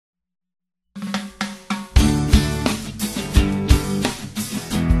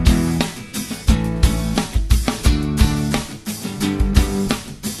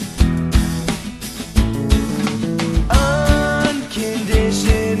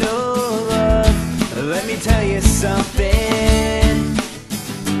tell you something.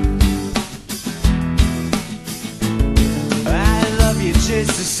 I love you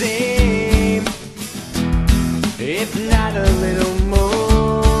just the same, if not a little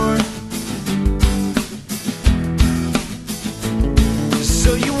more.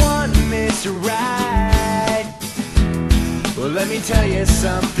 So you want Mr. Right? Well, let me tell you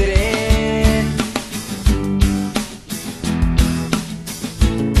something.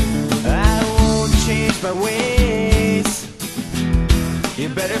 I won't change my ways. You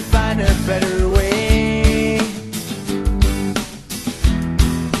better find a better way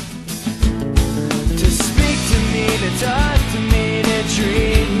to speak to me, to talk to me, to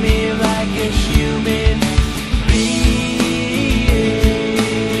treat me like a human being.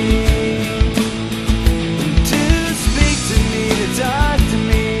 To speak to me, to talk to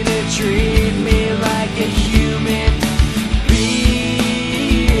me, to treat me like a human being.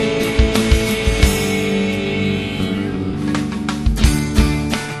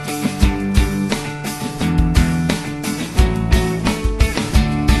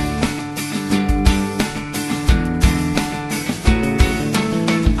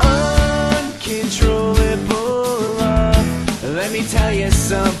 Let me tell you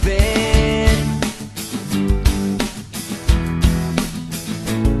something.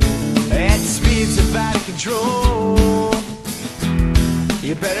 At speeds of out of control,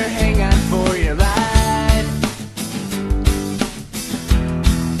 you better hang on for your life.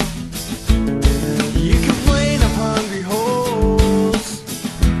 You complain of hungry holes,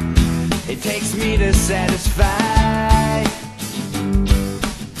 it takes me to satisfy.